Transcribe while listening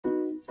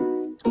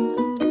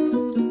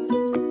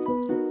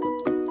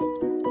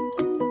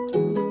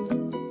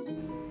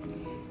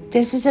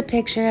This is a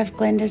picture of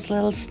Glenda's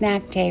little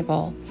snack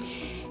table.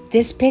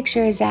 This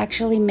picture is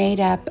actually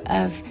made up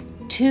of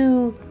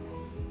 2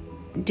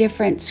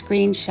 different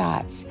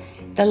screenshots.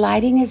 The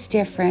lighting is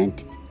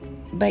different,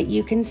 but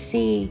you can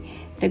see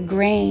the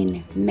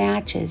grain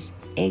matches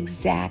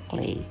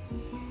exactly.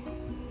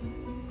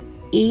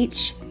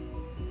 Each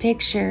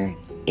picture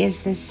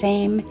is the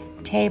same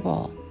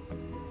table.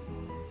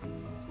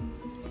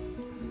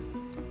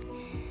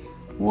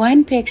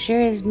 One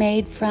picture is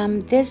made from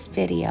this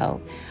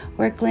video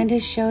where Glenda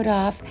showed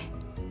off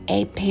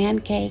a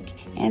pancake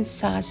and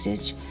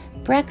sausage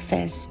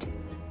breakfast.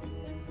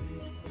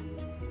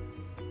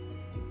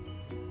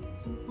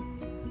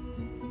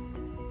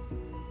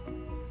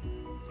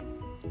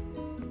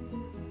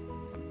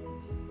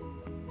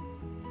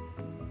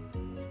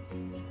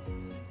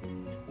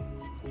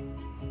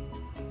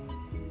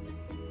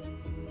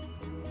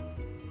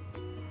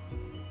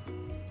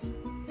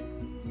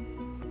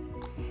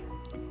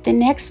 The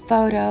next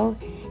photo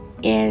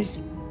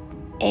is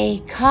a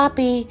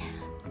copy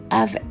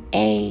of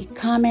a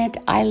comment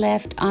I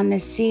left on the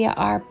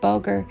C.R.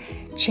 Boger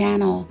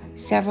channel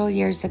several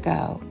years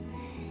ago.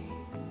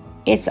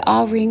 It's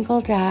all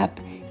wrinkled up.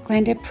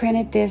 Glenda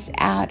printed this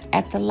out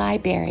at the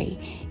library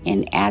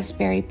in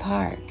Asbury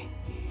Park.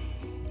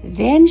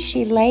 Then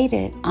she laid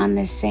it on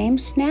the same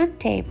snack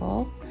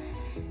table,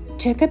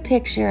 took a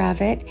picture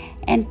of it,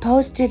 and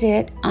posted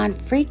it on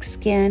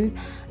Freakskin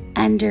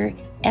under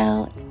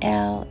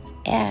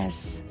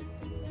LLS.